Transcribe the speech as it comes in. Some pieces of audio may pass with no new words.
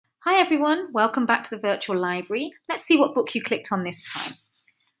Hi everyone, welcome back to the virtual library. Let's see what book you clicked on this time.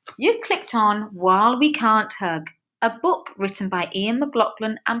 You've clicked on While We Can't Hug, a book written by Eoin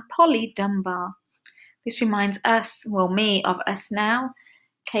McLaughlin and Polly Dunbar. This reminds us, well me, of us now,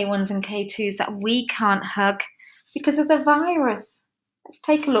 K1s and K2s, that we can't hug because of the virus. Let's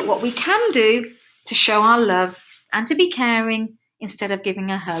take a look what we can do to show our love and to be caring instead of giving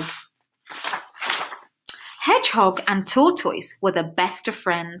a hug. Hedgehog and Tortoise were the best of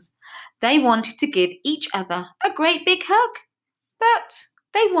friends. They wanted to give each other a great big hug, but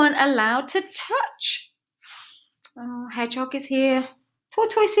they weren't allowed to touch. Oh, Hedgehog is here,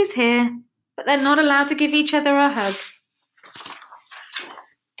 Tortoise is here, but they're not allowed to give each other a hug.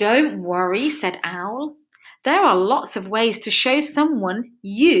 Don't worry, said Owl. There are lots of ways to show someone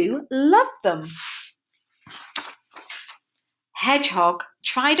you love them. Hedgehog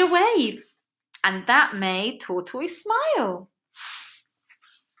tried a wave, and that made Tortoise smile.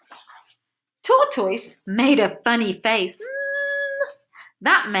 Tortoise made a funny face.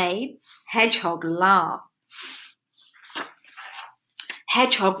 That made Hedgehog laugh.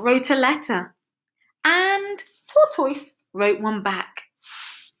 Hedgehog wrote a letter, and Tortoise wrote one back.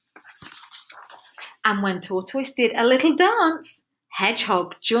 And when Tortoise did a little dance,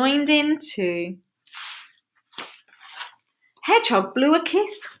 Hedgehog joined in too. Hedgehog blew a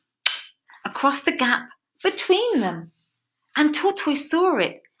kiss across the gap between them, and Tortoise saw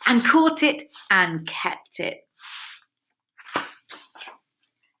it and caught it and kept it.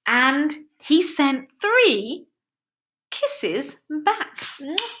 And he sent 3 kisses back.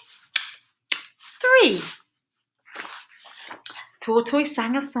 3. Tortoise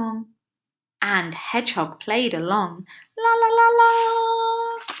sang a song and Hedgehog played along. La la la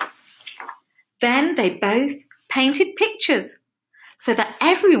la. Then they both painted pictures so that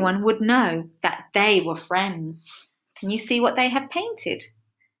everyone would know that they were friends. Can you see what they have painted?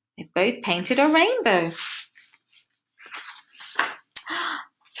 They both painted a rainbow.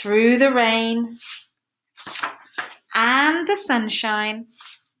 Through the rain and the sunshine,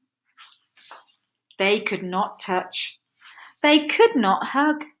 they could not touch. They could not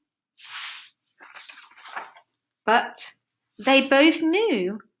hug. But they both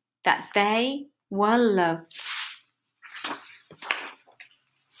knew that they were loved.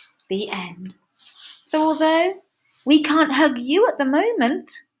 The end. So although we can't hug you at the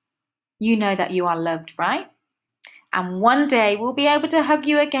moment, you know that you are loved, right? And one day we'll be able to hug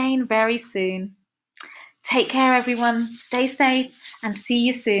you again very soon. Take care, everyone. Stay safe and see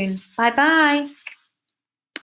you soon. Bye-bye.